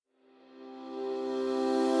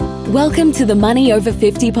Welcome to the Money Over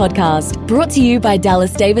 50 podcast, brought to you by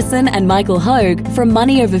Dallas Davison and Michael Hogue from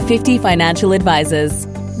Money Over 50 Financial Advisors.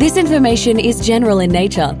 This information is general in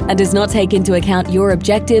nature and does not take into account your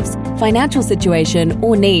objectives, financial situation,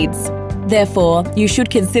 or needs. Therefore, you should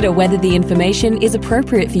consider whether the information is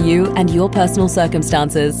appropriate for you and your personal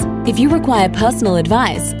circumstances. If you require personal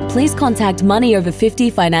advice, please contact Money Over 50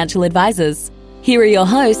 Financial Advisors. Here are your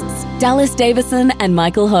hosts, Dallas Davison and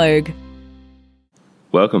Michael Hogue.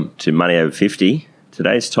 Welcome to Money Over 50.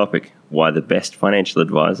 Today's topic, why the best financial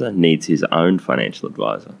advisor needs his own financial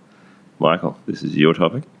advisor. Michael, this is your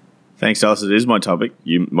topic. Thanks, Dallas. It is my topic.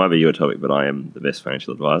 You might be your topic, but I am the best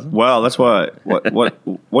financial advisor. Well, that's why.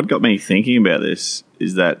 What got me thinking about this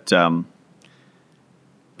is that the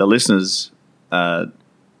listeners.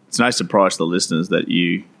 It's no surprise to the listeners that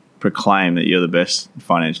you proclaim that you're the best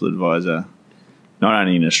financial advisor, not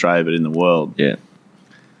only in Australia but in the world. Yeah.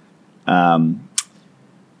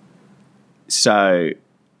 So,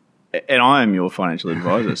 and I am your financial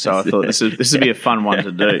advisor, so I thought this would be a fun one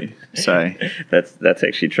to do. So that's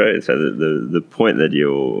actually true. So the point that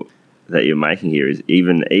you're making here is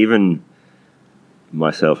even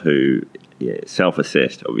myself, who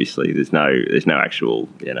self-assessed. Obviously, there's no actual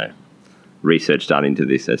research done into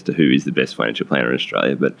this as to who is the best financial planner in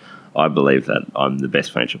Australia. But I believe that I'm the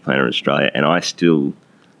best financial planner in Australia, and I still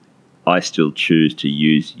choose to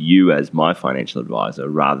use you as my financial advisor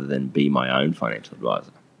rather than be my own financial advisor.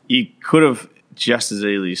 You could have just as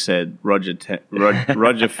easily said Roger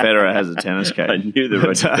Federer has a tennis coach. I knew the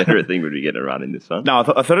Roger Federer thing would be getting a run in this one. No, I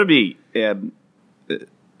thought it'd be,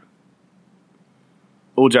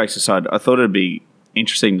 all jokes aside, I thought it'd be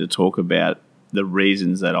interesting to talk about the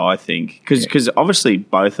reasons that I think, because obviously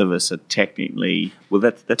both of us are technically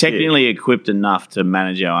equipped enough to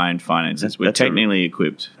manage our own finances. We're technically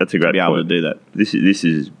equipped. That's a great to be point. able to do that. This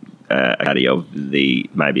is a study of the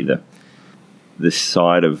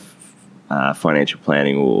side of financial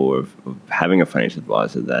planning or of having a financial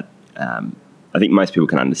advisor that I think most people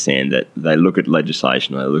can understand. That they look at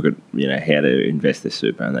legislation, they look at how to invest their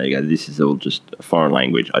super, and they go, "This is all just a foreign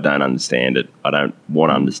language. I don't understand it. I don't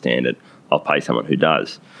want to understand it. I'll pay someone who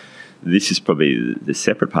does." This is probably the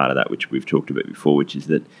separate part of that, which we've talked about before, which is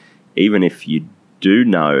that even if you do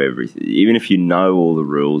know everything, even if you know all the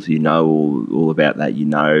rules, you know all about that, you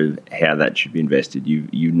know how that should be invested,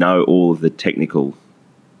 you know all of the technical,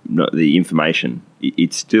 the information,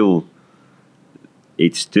 it's still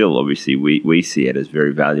obviously we see it as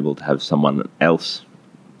very valuable to have someone else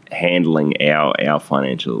handling our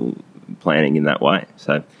financial planning in that way.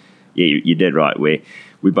 So yeah, you're dead right. We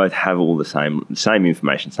both have all the same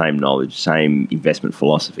information, same knowledge, same investment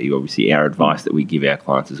philosophy. Obviously, our advice that we give our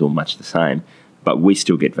clients is all much the same, but we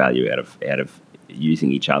still get value out of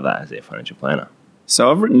using each other as their financial planner. So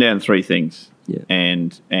I've written down three things,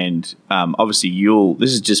 and obviously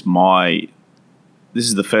this is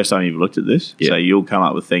the first time you've looked at this, so you'll come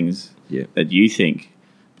up with things that you think.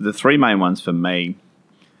 But the three main ones for me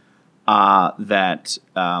are that.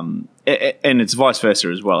 And it's vice versa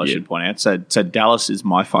as well, I should point out. So Dallas is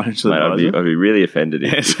my financial advisor. I'd be really offended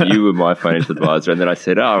if you were my financial advisor and then I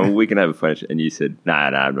said, we can have a financial... And you said, no,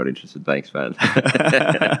 I'm not interested. Thanks, man.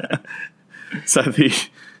 So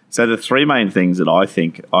the three main things that I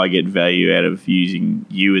think I get value out of using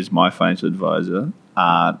you as my financial advisor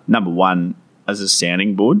are, number one, as a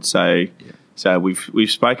sounding board. So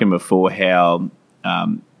we've spoken before how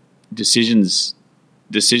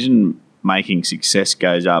decision-making success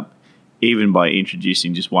goes up even by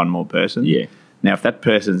introducing just one more person. Yeah. Now, if that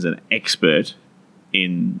person's an expert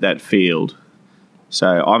in that field, so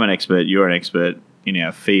I'm an expert, you're an expert in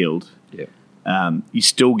our field. Yeah. You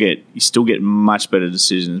still get much better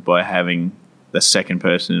decisions by having the second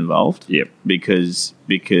person involved. Yeah. Because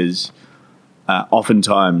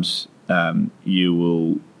oftentimes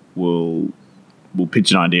you will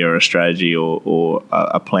pitch an idea or a strategy or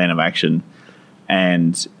a plan of action,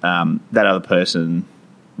 and that other person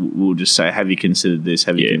will just say, "Have you considered this?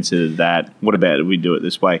 Have you considered that? What about if we do it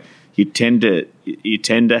this way?" You tend to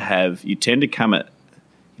come at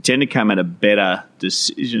a better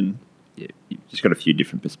decision. Yeah, you've just got a few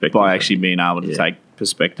different perspectives by actually being able to take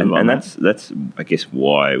perspective on that. And that's I guess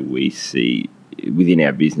why we see within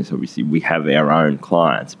our business. Obviously, we have our own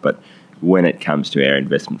clients, but when it comes to our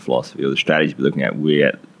investment philosophy or the strategies we're looking at,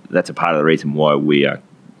 that's a part of the reason why we are.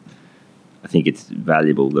 I think it's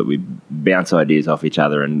valuable that we bounce ideas off each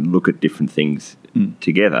other and look at different things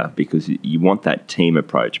together, because you want that team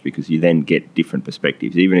approach, because you then get different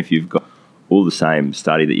perspectives. Even if you've got all the same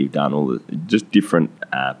study that you've done, just different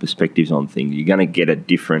perspectives on things, you're going to get a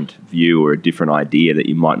different view or a different idea that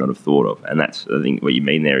you might not have thought of. And that's, I think, what you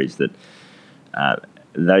mean there is that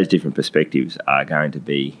those different perspectives are going to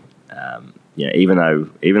be, even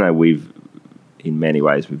though we've, in many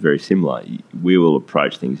ways, we're very similar, we will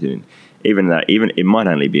approach things in, even it might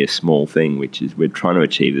only be a small thing, which is we're trying to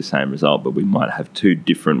achieve the same result, but we might have two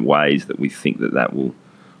different ways that we think that will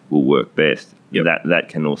work best. Yep. That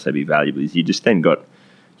can also be valuable. Is you just then got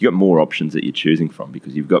more options that you're choosing from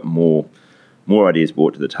because you've got more ideas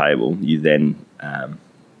brought to the table. You then,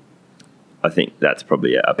 I think that's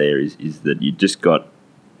probably up there is that you just got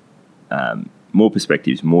more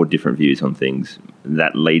perspectives, more different views on things.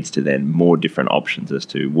 That leads to then more different options as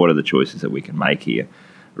to what are the choices that we can make here.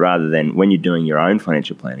 Rather than when you're doing your own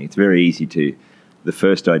financial planning, it's very easy to, the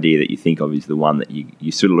first idea that you think of is the one that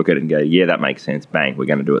you sort of look at it and go, yeah, that makes sense, bang, we're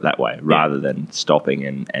going to do it that way, rather than stopping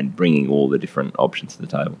and bringing all the different options to the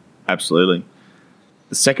table. Absolutely.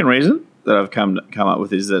 The second reason that I've come up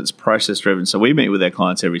with is that it's process driven. So we meet with our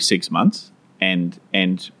clients every 6 months, and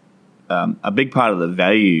a big part of the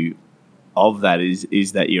value of that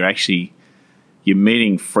is that you're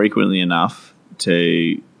meeting frequently enough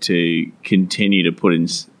to continue to put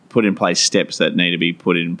in place steps that need to be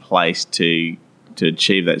put in place to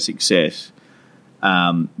achieve that success,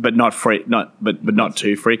 but not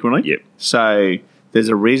too frequently. Yep. So there's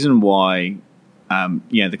a reason why,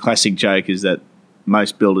 the classic joke is that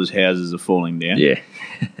most builders' houses are falling down. Yeah.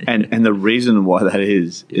 and the reason why that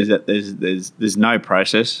is that there's no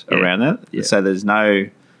process around that. Yeah. So there's no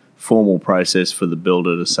formal process for the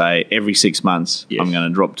builder to say every 6 months I'm going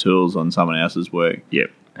to drop tools on someone else's work.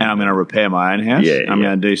 Yep. And I'm going to repair my own house. I'm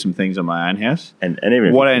going to do some things on my own house. And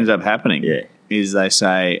even what ends up happening is they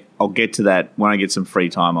say, I'll get to that when I get some free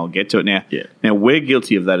time. I'll get to it now. Yeah. Now we're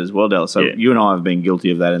guilty of that as well, Del. So you and I have been guilty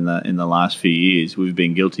of that in the last few years. We've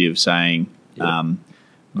been guilty of saying, when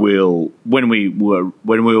we were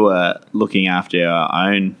looking after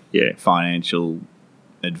our own financial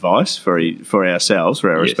advice for ourselves,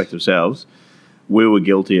 for our respective selves, we were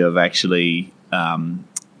guilty of actually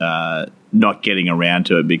not getting around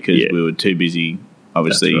to it because we were too busy,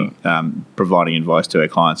 obviously, providing advice to our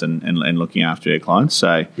clients and looking after our clients.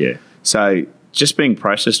 So just being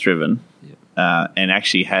process driven and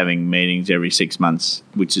actually having meetings every 6 months,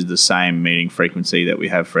 which is the same meeting frequency that we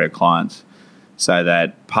have for our clients, so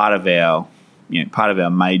that part of our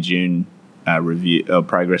May-June review or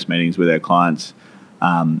progress meetings with our clients,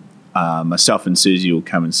 myself and Susie will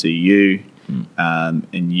come and see you,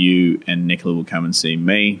 and you and Nicola will come and see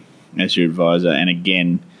me as your advisor, and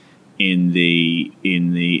again at the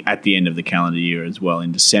end of the calendar year as well,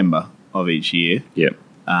 in December of each year. Yep.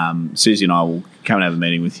 Susie and I will come and have a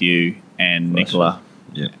meeting with you, and Nicola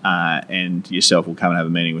and yourself will come and have a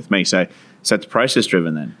meeting with me. So it's process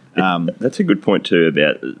driven then. That's a good point too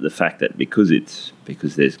about the fact that because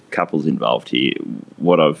there's couples involved here.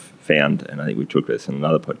 What I've found, and I think we talked about this in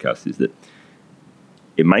another podcast, is that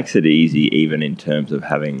it makes it easy, even in terms of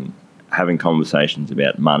having conversations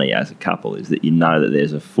about money as a couple, is that you know that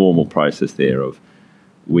there's a formal process there of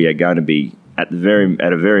we are going to be at a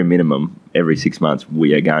very minimum every 6 months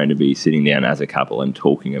we are going to be sitting down as a couple and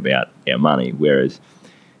talking about our money. Whereas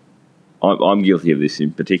I'm guilty of this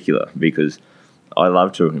in particular because I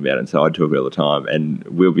love talking about it, and so I talk all the time, and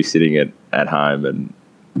we'll be sitting at home and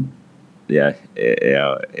our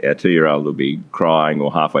 2-year-old will be crying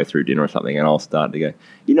or halfway through dinner or something, and I'll start to go,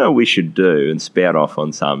 what we should do, and spout off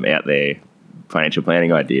on some out there financial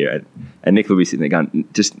planning idea, and Nick will be sitting there going,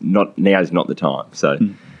 now's not the time. So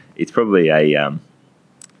it's probably a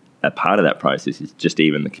part of that process is just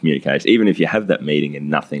even the communication. Even if you have that meeting and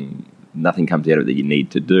nothing comes out of it that you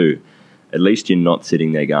need to do, at least you're not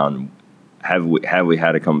sitting there going, have we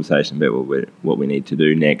had a conversation about what we need to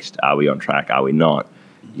do next? Are we on track? Are we not?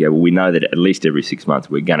 Yeah, well, we know that at least every 6 months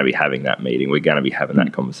we're going to be having that meeting. We're going to be having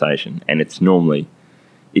that conversation, and it's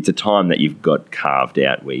a time that you've got carved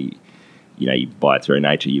out where you by its very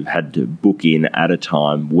nature you've had to book in at a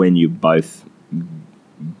time when you both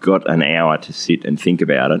got an hour to sit and think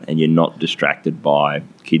about it, and you're not distracted by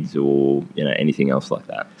kids or anything else like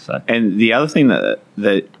that. So, and the other thing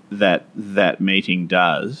that meeting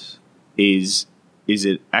does is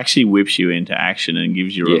it actually whips you into action and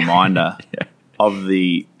gives you a reminder of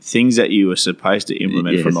the things that you were supposed to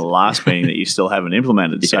implement from the last meeting that you still haven't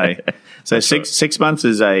implemented. So 6 months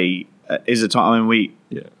is a time. I mean,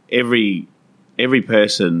 every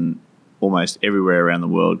person almost everywhere around the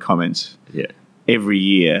world comments every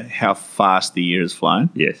year how fast the year has flown.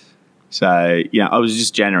 Yes. So I was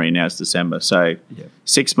just January, now it's December. So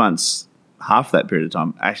 6 months, half that period of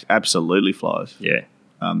time absolutely flies. Yeah.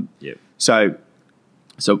 So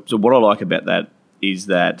what I like about that is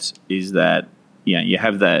that you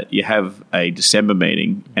have a December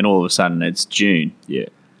meeting, and all of a sudden it's June. Yeah.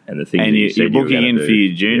 And the things and that you're booking in for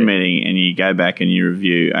your June meeting, and you go back and you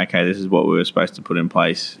review, okay, this is what we were supposed to put in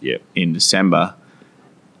place in December.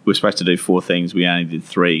 We're supposed to do 4 things. We only did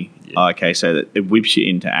 3. Yeah. Okay, so that it whips you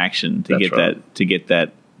into action to get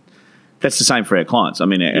that. That's the same for our clients. I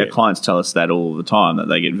mean, our clients tell us that all the time, that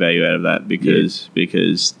they get value out of that because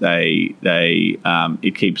they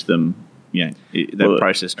it keeps them,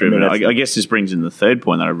 process driven. I guess this brings in the third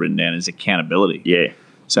point that I've written down is accountability. Yeah.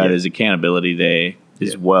 So there's accountability there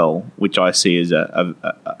as well, which I see as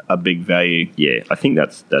a big value. Yeah, I think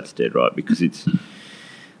that's dead right, because it's.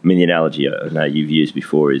 I mean, the analogy I know you've used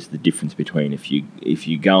before is the difference between if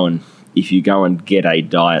you go and get a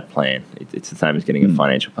diet plan, it's the same as getting a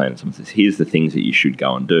financial plan. And someone says, "Here's the things that you should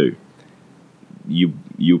go and do."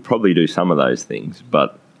 You'll probably do some of those things,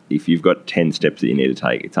 but if you've got 10 steps that you need to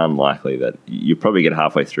take, it's unlikely that you'll probably get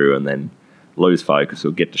halfway through and then lose focus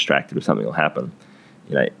or get distracted or something will happen.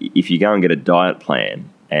 If you go and get a diet plan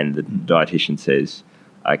and the dietitian says,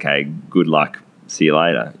 "Okay, good luck, see you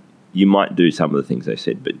later," you might do some of the things they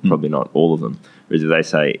said, but probably not all of them. Whereas if they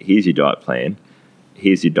say, "Here's your diet plan,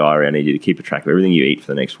 here's your diary, I need you to keep a track of everything you eat for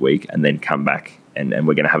the next week, and then come back and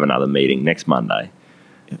we're going to have another meeting next Monday,"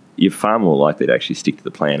 you're far more likely to actually stick to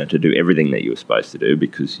the plan and to do everything that you were supposed to do,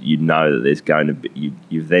 because you know that there's going to be,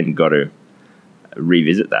 you've then got to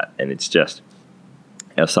revisit that. And it's just,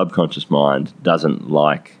 our subconscious mind doesn't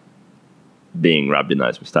like being rubbed in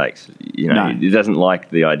those mistakes. It doesn't like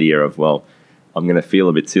the idea of, well, I'm going to feel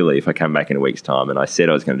a bit silly if I come back in a week's time and I said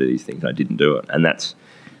I was going to do these things and I didn't do it. And that's,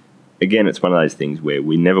 again, it's one of those things where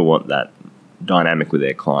we never want that dynamic with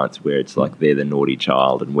our clients where it's like they're the naughty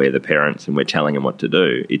child and we're the parents and we're telling them what to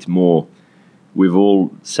do. It's more, we've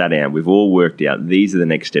all sat down, we've all worked out, these are the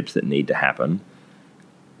next steps that need to happen.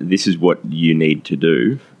 This is what you need to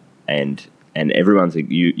do. And everyone's,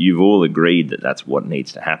 you've all agreed that that's what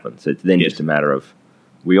needs to happen. So it's then just a matter of,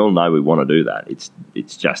 we all know we want to do that.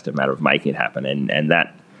 It's just a matter of making it happen. And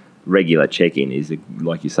that regular check-in is,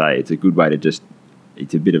 like you say, it's a good way to just,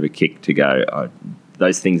 it's a bit of a kick to go,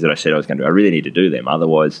 those things that I said I was going to do, I really need to do them.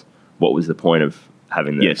 Otherwise, what was the point of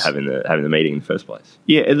having the meeting in the first place?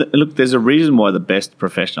 Yeah, look, there's a reason why the best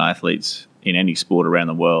professional athletes in any sport around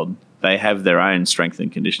the world, they have their own strength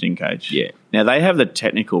and conditioning coach. Yeah. Now, they have the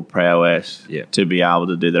technical prowess to be able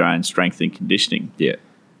to do their own strength and conditioning. Yeah.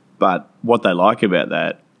 But what they like about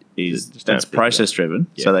that is it's process driven.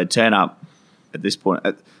 Yeah. So they turn up at this point.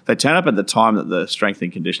 They turn up at the time that the strength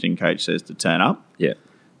and conditioning coach says to turn up. Yeah.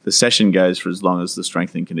 The session goes for as long as the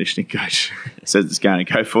strength and conditioning coach says it's going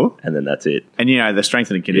to go for. And then that's it. And, the strength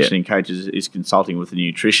and conditioning coach is consulting with a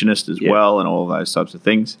nutritionist as well and all those types of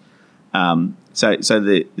things. So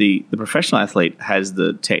the professional athlete has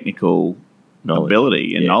the technical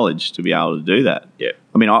ability and knowledge to be able to do that. Yeah.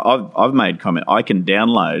 I mean, I've made comment. I can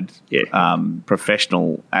download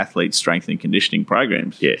professional athlete strength and conditioning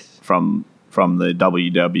programs. Yes. From the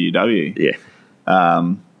WWW. Yeah.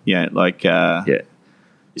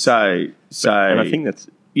 So and I think that's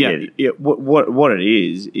what it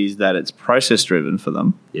is that it's process driven for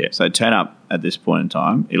them. Yeah. So turn up at this point in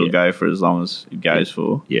time. It'll go for as long as it goes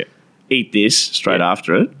for. Yeah. Eat this straight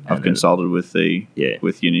after it. I've consulted with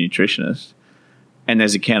with your nutritionist. And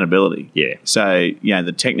there's accountability. Yeah. So,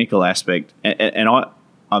 the technical aspect, and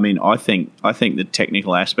I think the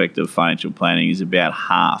technical aspect of financial planning is about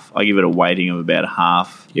half. I give it a weighting of about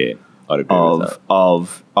half. Yeah, I'd agree with that.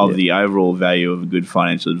 Of the overall value of a good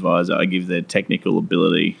financial advisor. I give their technical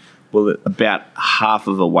ability about half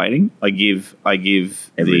of a weighting. I give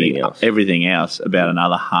everything else about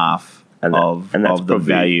another half of the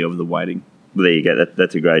value of the weighting. Well, there you go.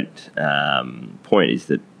 That's a great point. Is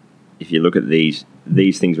that if you look at these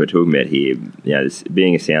things we're talking about here, this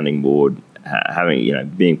being a sounding board, having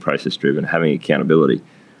being process driven, having accountability,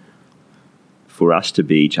 for us to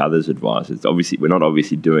be each other's advisors. Obviously, we're not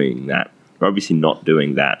doing that. We're obviously not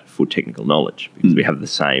doing that for technical knowledge because we have the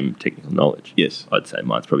same technical knowledge. Yes, I'd say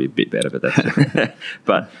mine's probably a bit better, but that's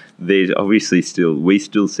but there's obviously we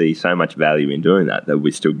still see so much value in doing that we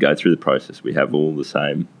still go through the process. We have all the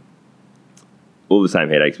same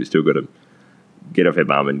headaches. We still got to get off our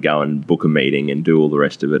bum and go and book a meeting and do all the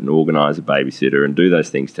rest of it and organise a babysitter and do those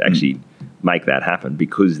things to actually make that happen,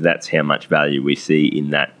 because that's how much value we see in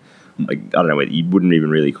that. I don't know whether you wouldn't even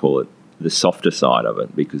really call it the softer side of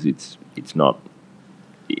it, because it's not,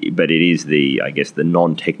 but it is the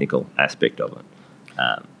non-technical aspect of it.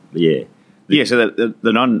 So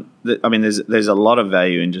there's a lot of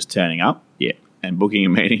value in just turning up. Yeah. And booking a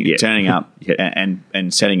meeting, turning up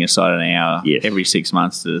and setting aside an hour every 6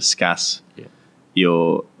 months to discuss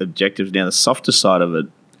your objectives. Now, the softer side of it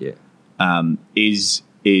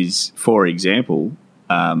is, for example,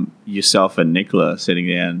 yourself and Nicola sitting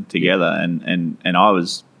down together, and I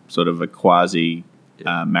was sort of a quasi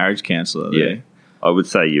marriage counsellor there. Yeah. I would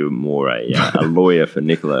say you're more a lawyer for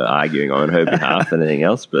Nicola arguing on her behalf than anything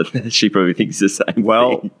else, but she probably thinks the same thing.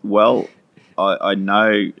 Well, I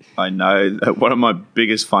know that one of my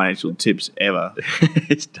biggest financial tips ever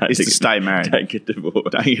is to stay married. Don't get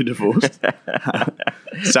divorced. Don't get divorced.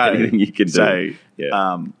 So anything you can do. So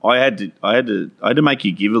I had to make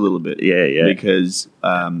you give a little bit. Yeah. Because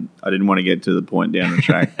I didn't want to get to the point down the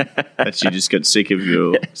track that you just got sick of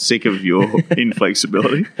your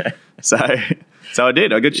inflexibility. So I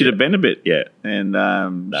did. I got you to bend a bit. Yeah.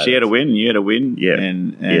 And she had a win, you had a win. Yeah.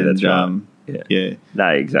 And that's right. Yeah. No,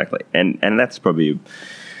 exactly. And that's probably,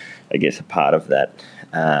 I guess, a part of that.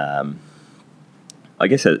 I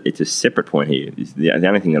guess it's a separate point here. The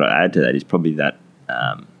only thing that I add to that is probably that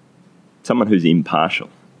someone who's impartial,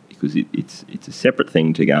 because it's a separate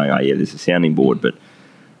thing to going, there's a sounding board, but,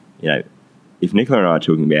 if Nicola and I are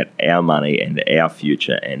talking about our money and our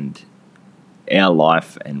future and our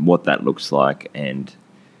life and what that looks like, and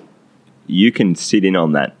you can sit in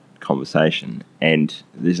on that conversation, and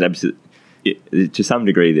there's absolutely, to some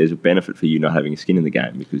degree, there's a benefit for you not having a skin in the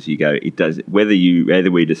game, because you go, it does, whether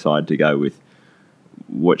we decide to go with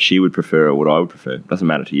what she would prefer or what I would prefer, doesn't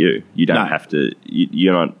matter to you. You don't have to,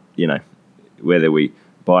 you're not, whether we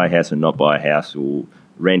buy a house or not buy a house, or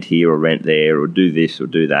rent here or rent there, or do this or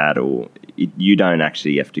do that, or you don't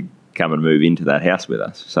actually have to come and move into that house with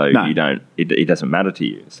us. So you don't, it doesn't matter to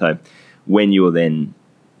you. So when you're then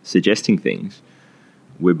suggesting things,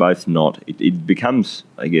 we're both not, it becomes,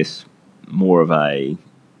 I guess, more of a,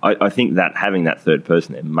 I think that having that third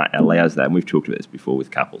person there allows that, and we've talked about this before with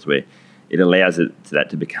couples, where it allows that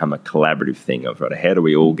to become a collaborative thing of, right, how do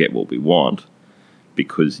we all get what we want?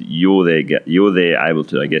 Because you're there able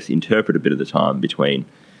to, I guess, interpret a bit of the time between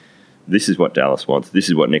this is what Dallas wants, this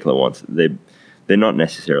is what Nicola wants. They're not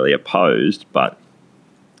necessarily opposed, but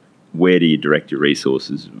where do you direct your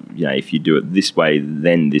resources? If you do it this way,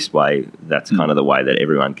 then this way, that's kind of the way that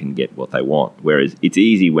everyone can get what they want. Whereas it's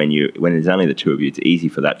easy when there's only the two of you, it's easy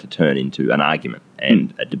for that to turn into an argument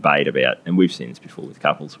and a debate about, and we've seen this before with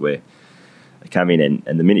couples where they come in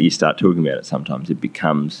and the minute you start talking about it, sometimes it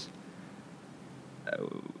becomes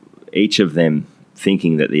each of them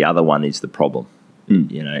thinking that the other one is the problem.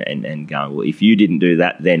 And going, well, if you didn't do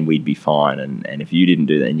that, then we'd be fine. And if you didn't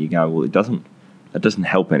do that, and you go, well, that doesn't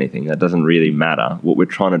help anything. That doesn't really matter. What we're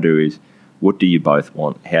trying to do is, what do you both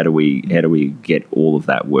want? How do we get all of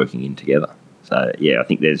that working in together? So I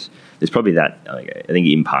think there's probably that. I think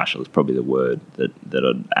impartial is probably the word that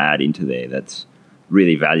I'd add into there. That's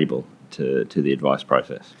really valuable to the advice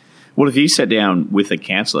process. Well, if you sat down with a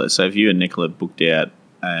counsellor, so if you and Nicola booked out,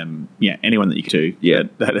 anyone that you could do,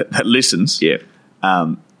 that listens,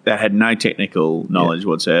 that had no technical knowledge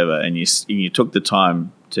whatsoever, and you took the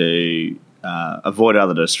time to avoid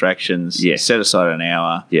other distractions, set aside an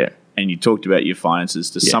hour, and you talked about your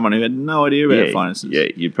finances to someone who had no idea about finances. Yeah,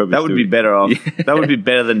 you probably that would be better off. That would be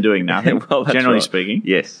better than doing nothing. Well, generally speaking,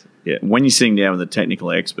 yes. Yeah. When you're sitting down with a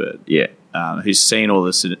technical expert, who's seen all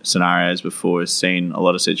the scenarios before, has seen a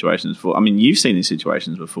lot of situations before. I mean, you've seen these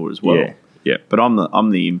situations before as well. Yeah. But I'm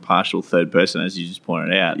the impartial third person, as you just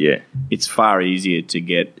pointed out. Yeah. It's far easier to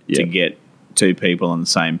get two people on the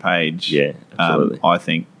same page. Yeah, absolutely. I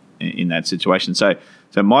think in that situation. So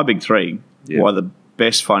my big three. Why the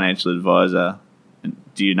best financial advisor? And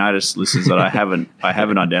do you notice, listeners, that I haven't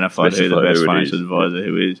identified who the best financial advisor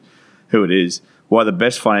who it is? Why the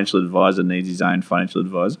best financial advisor needs his own financial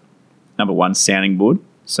advisor. Number one, sounding board.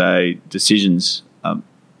 So decisions,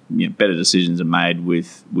 better decisions are made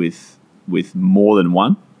with more than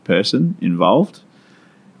one person involved,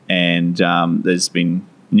 and there's been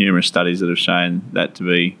numerous studies that have shown that to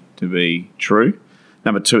be true.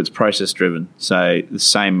 Number two, it's process driven. So the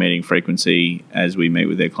same meeting frequency as we meet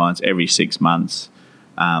with their clients every 6 months.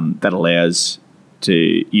 That allows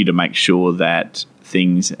you to make sure that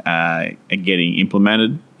things are getting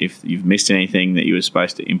implemented. If you've missed anything that you were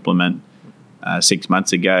supposed to implement 6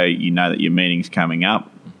 months ago, you know that your meeting's coming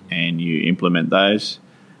up, and you implement those.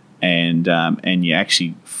 And you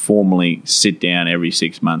actually formally sit down every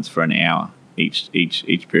 6 months for an hour each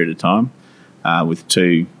period of time with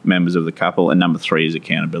two members of the couple. And number three is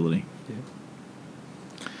accountability. Yeah.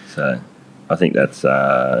 So I think that's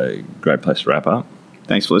a great place to wrap up.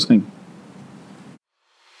 Thanks for listening.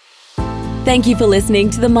 Thank you for listening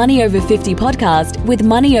to the Money Over 50 podcast with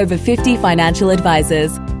Money Over 50 Financial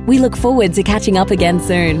Advisors. We look forward to catching up again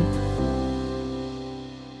soon.